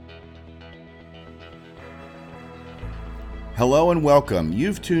Hello and welcome.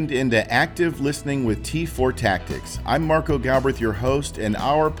 You've tuned into Active Listening with T4 Tactics. I'm Marco Galbraith, your host, and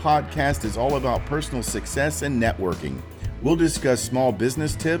our podcast is all about personal success and networking. We'll discuss small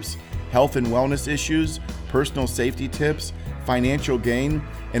business tips, health and wellness issues, personal safety tips, financial gain,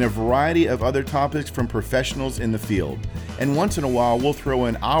 and a variety of other topics from professionals in the field. And once in a while, we'll throw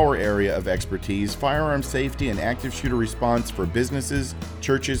in our area of expertise, firearm safety and active shooter response for businesses,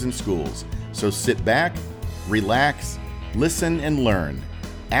 churches, and schools. So sit back, relax, listen and learn.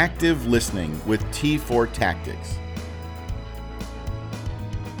 Active Listening with T4 Tactics.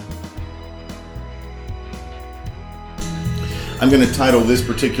 I'm going to title this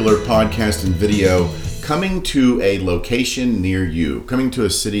particular podcast and video, Coming to a Location Near You, coming to a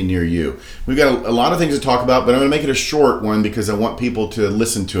city near you. We've got a lot of things to talk about, but I'm going to make it a short one because I want people to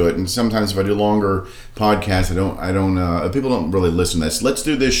listen to it. And sometimes if I do longer podcasts, people don't really listen to this. Let's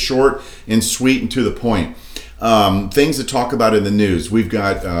do this short and sweet and to the point. Things to talk about in the news. We've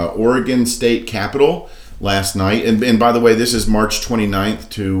got Oregon State Capitol last night. And by the way, this is March 29th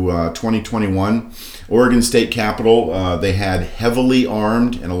to 2021. Oregon State Capitol, they had heavily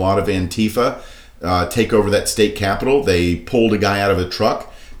armed and a lot of Antifa take over that state capitol. They pulled a guy out of a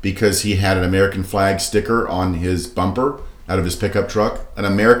truck because he had an American flag sticker on his bumper out of his pickup truck. An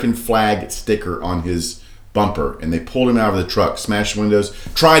American flag sticker on his bumper. And they pulled him out of the truck, smashed windows,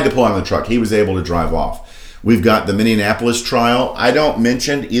 tried to pull him out of the truck. He was able to drive off. We've got the Minneapolis trial. I don't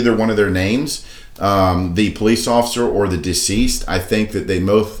mention either one of their names, the police officer or the deceased. I think that they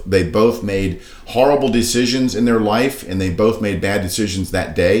both made horrible decisions in their life, and they both made bad decisions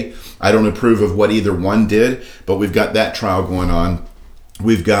that day. I don't approve of what either one did, but we've got that trial going on.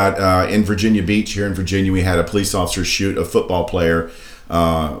 We've got in Virginia Beach, here in Virginia, we had a police officer shoot a football player,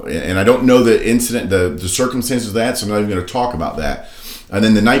 and I don't know the incident, the circumstances of that, so I'm not even going to talk about that. And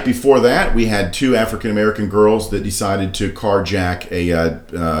then the night before that, we had two African-American girls that decided to carjack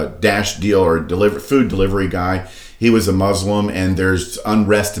a Dash Deal or food delivery guy. He was a Muslim, and there's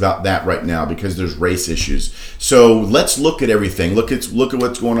unrest about that right now because there's race issues. So let's look at everything. Look at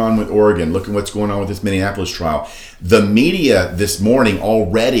what's going on with Oregon. Look at what's going on with this Minneapolis trial. The media this morning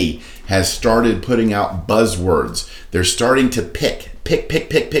already has started putting out buzzwords. They're starting to pick,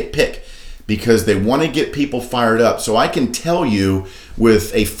 because they want to get people fired up. So I can tell you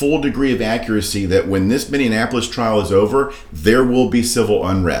with a full degree of accuracy that when this Minneapolis trial is over, there will be civil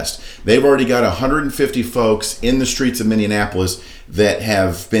unrest. They've already got 150 folks in the streets of Minneapolis that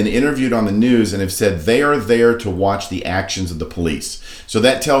have been interviewed on the news and have said they are there to watch the actions of the police. So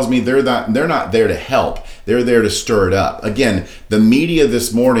that tells me they're not there to help. They're there to stir it up. Again, the media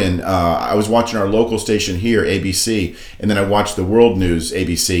this morning, I was watching our local station here, ABC, and then I watched the World News,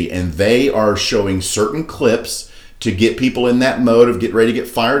 ABC, and they are showing certain clips to get people in that mode of get ready to get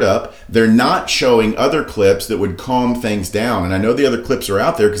fired up. They're not showing other clips that would calm things down. And I know the other clips are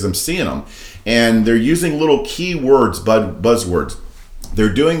out there because I'm seeing them. And they're using little keywords, buzzwords.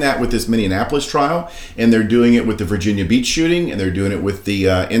 They're doing that with this Minneapolis trial, and they're doing it with the Virginia Beach shooting, and they're doing it with the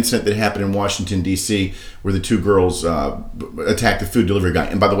incident that happened in Washington, D.C., where the two girls attacked the food delivery guy.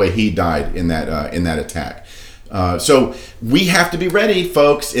 And by the way, he died in that attack. So we have to be ready,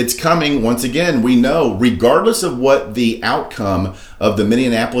 folks. It's coming. Once again, we know, regardless of what the outcome of the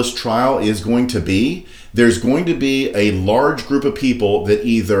Minneapolis trial is going to be, there's going to be a large group of people that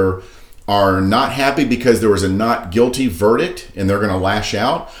either are not happy because there was a not guilty verdict and they're going to lash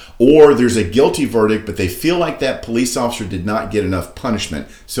out, or there's a guilty verdict but they feel like that police officer did not get enough punishment,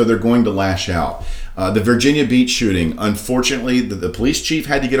 so they're going to lash out. The Virginia Beach shooting, unfortunately, the police chief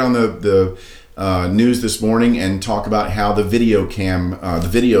had to get on the news this morning and talk about how the video camera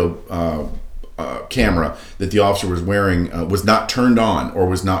that the officer was wearing was not turned on or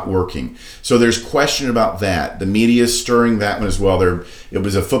was not working. So there's question about that. The media is stirring that one as well. It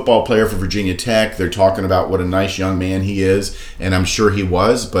was a football player for Virginia Tech. They're talking about what a nice young man he is, and I'm sure he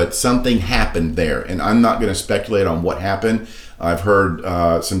was, but something happened there, and I'm not going to speculate on what happened. I've heard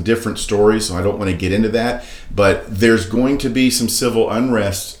some different stories, so I don't want to get into that, but there's going to be some civil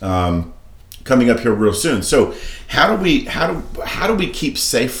unrest coming up here real soon. So how do we keep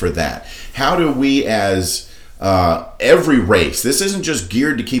safe for that? How do we, as every race, this isn't just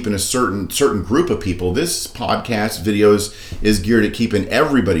geared to keeping a certain group of people. This podcast videos is geared at keeping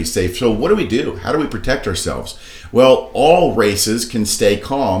everybody safe. So what do? How do we protect ourselves? Well, all races can stay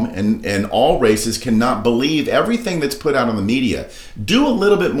calm, and all races cannot believe everything that's put out on the media. Do a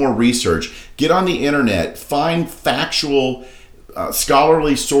little bit more research. Get on the internet. Find factual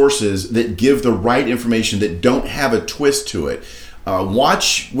scholarly sources that give the right information, that don't have a twist to it.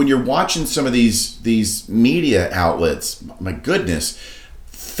 When you're watching some of these media outlets, my goodness,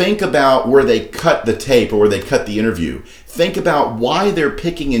 think about where they cut the tape or where they cut the interview. Think about why they're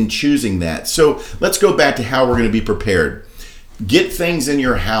picking and choosing that. So let's go back to how we're going to be prepared. Get things in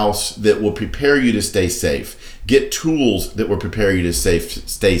your house that will prepare you to stay safe. Get tools that will prepare you to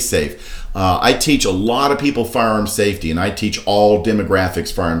stay safe. I teach a lot of people firearm safety, and I teach all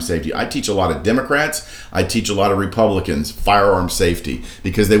demographics firearm safety. I teach a lot of Democrats. I teach a lot of Republicans firearm safety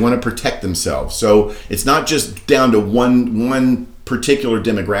because they want to protect themselves. So it's not just down to one particular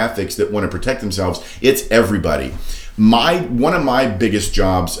demographics that want to protect themselves. It's everybody. One of my biggest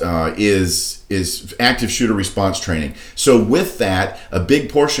jobs is active shooter response training. So with that, a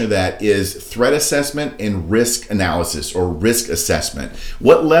big portion of that is threat assessment and risk analysis or risk assessment.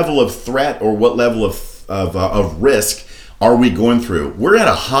 What level of threat or what level of risk are we going through? We're at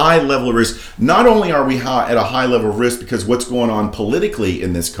a high level of risk. Not only are we at a high level of risk because what's going on politically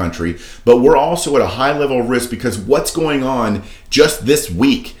in this country, but we're also at a high level of risk because what's going on just this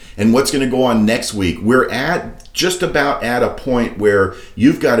week and what's going to go on next week. We're just about at a point where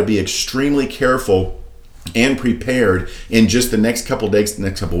you've got to be extremely careful and prepared in just the next couple of days, the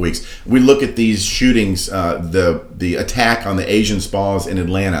next couple of weeks. We look at these shootings, the attack on the Asian spas in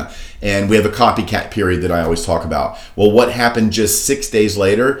Atlanta, and we have a copycat period that I always talk about. Well, what happened just 6 days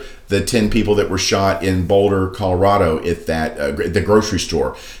later? The 10 people that were shot in Boulder, Colorado at the grocery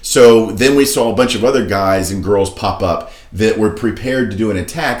store. So then we saw a bunch of other guys and girls pop up that were prepared to do an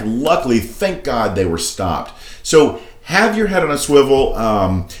attack. Luckily, thank God they were stopped. So have your head on a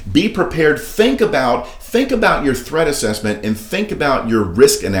swivel, be prepared, think about your threat assessment and think about your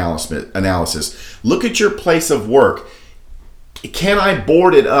risk analysis. Look at your place of work. Can I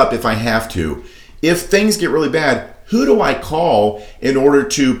board it up if I have to? If things get really bad, who do I call in order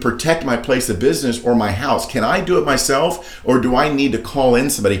to protect my place of business or my house? Can I do it myself or do I need to call in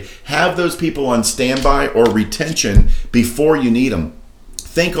somebody? Have those people on standby or retention before you need them.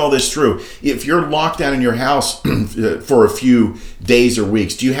 Think all this through. If you're locked down in your house for a few days or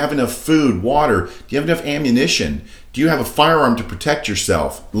weeks, do you have enough food, water? Do you have enough ammunition? Do you have a firearm to protect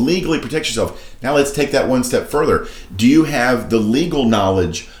yourself, legally protect yourself? Now let's take that one step further. Do you have the legal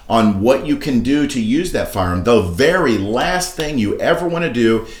knowledge on what you can do to use that firearm? The very last thing you ever want to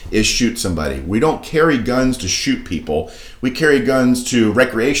do is shoot somebody. We don't carry guns to shoot people. We carry guns to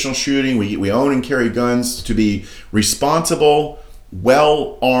recreational shooting. We own and carry guns to be responsible,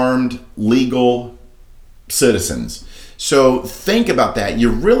 well-armed, legal citizens. So think about that.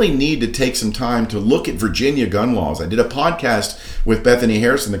 You really need to take some time to look at Virginia gun laws. I did a podcast with Bethany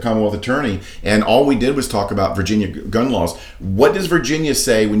Harrison, the Commonwealth Attorney, and all we did was talk about Virginia gun laws. What does Virginia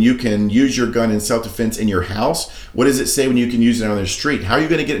say when you can use your gun in self-defense in your house? What does it say when you can use it on the street? How are you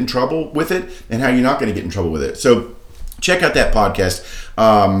going to get in trouble with it, and how are you not going to get in trouble with it? So check out that podcast.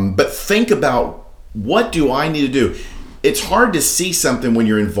 But think about, what do I need to do? It's hard to see something when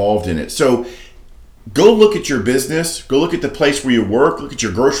you're involved in it. So go look at your business, go look at the place where you work, look at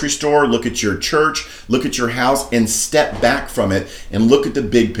your grocery store, look at your church, look at your house, and step back from it and look at the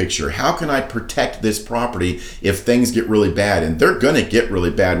big picture. How can I protect this property if things get really bad? And they're going to get really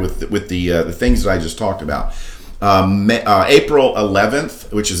bad with the things that I just talked about. April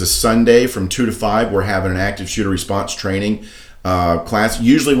 11th, which is a Sunday from 2 to 5, we're having an active shooter response training class.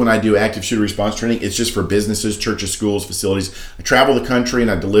 Usually when I do active shooter response training, it's just for businesses, churches, schools, facilities. I travel the country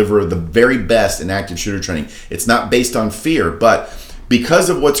and I deliver the very best in active shooter training. It's not based on fear, but because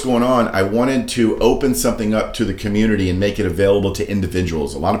of what's going on, I wanted to open something up to the community and make it available to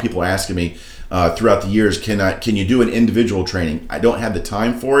individuals. A lot of people are asking me throughout the years, can you do an individual training? I don't have the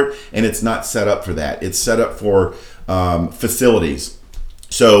time for it, and it's not set up for that. It's set up for facilities.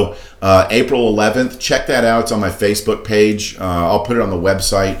 So April 11th, check that out. It's on my Facebook page. I'll put it on the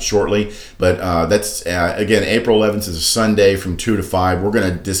website shortly. But that's, again, April 11th is a Sunday from 2 to 5. We're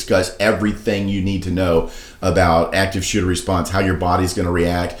going to discuss everything you need to know about active shooter response, how your body's going to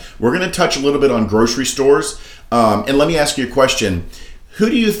react. We're going to touch a little bit on grocery stores. And let me ask you a question. Who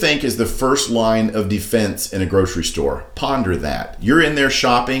do you think is the first line of defense in a grocery store? Ponder that. You're in there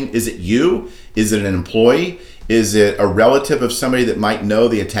shopping. Is it you? Is it an employee? Is it a relative of somebody that might know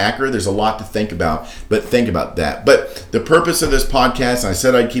the attacker? There's a lot to think about, but think about that. But the purpose of this podcast, and I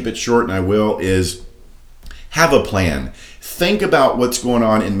said I'd keep it short, and I will, is have a plan. Think about what's going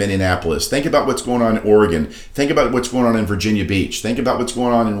on in Minneapolis. Think about what's going on in Oregon. Think about what's going on in Virginia Beach. Think about what's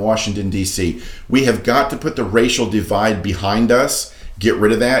going on in Washington, D.C. We have got to put the racial divide behind us, get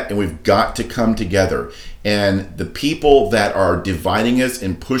rid of that, and we've got to come together. And the people that are dividing us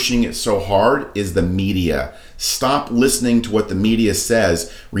and pushing it so hard is the media. Stop listening to what the media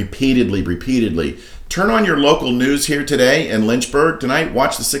says repeatedly. Turn on your local news here today in Lynchburg tonight.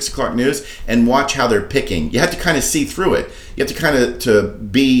 Watch the 6 o'clock news and watch how they're picking. You have to kind of see through it. You have to kind of to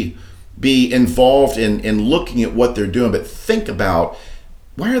be be involved in looking at what they're doing, but think about,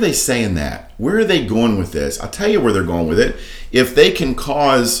 why are they saying that? Where are they going with this? I'll tell you where they're going with it. If they can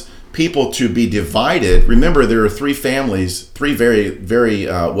cause people to be divided, remember there are three very, very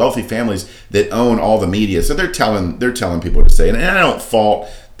wealthy families that own all the media. So they're telling people to say, and I don't fault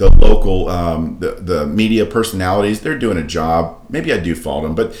the local, the media personalities. They're doing a job. Maybe I do fault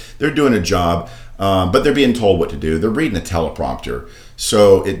them, but they're doing a job. But they're being told what to do. They're reading a teleprompter.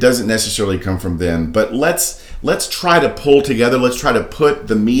 So it doesn't necessarily come from them. But let's try to pull together. Let's try to put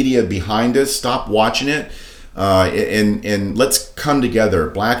the media behind us. Stop watching it. And let's come together.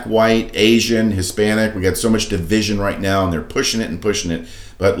 Black, white, Asian, Hispanic. We got so much division right now, and they're pushing it.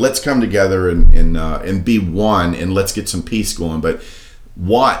 But let's come together and be one, and let's get some peace going. But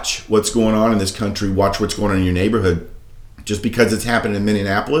watch what's going on in this country. Watch what's going on in your neighborhood. Just because it's happening in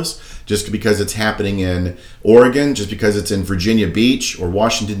Minneapolis, just because it's happening in Oregon, just because it's in Virginia Beach or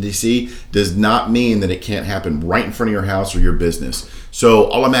Washington, D.C., does not mean that it can't happen right in front of your house or your business. So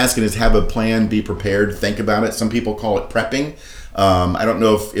all I'm asking is have a plan, be prepared, think about it. Some people call it prepping. I don't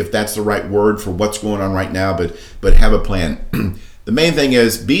know if that's the right word for what's going on right now, but have a plan. The main thing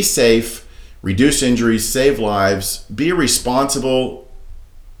is be safe, reduce injuries, save lives, be a responsible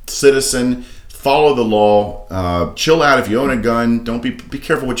citizen. Follow the law. Chill out if you own a gun. Don't be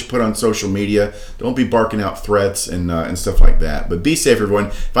careful what you put on social media. Don't be barking out threats and stuff like that. But be safe, everyone.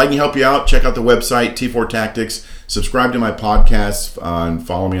 If I can help you out, check out the website T4 Tactics. Subscribe to my podcast and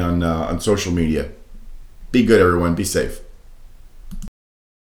follow me on social media. Be good, everyone. Be safe.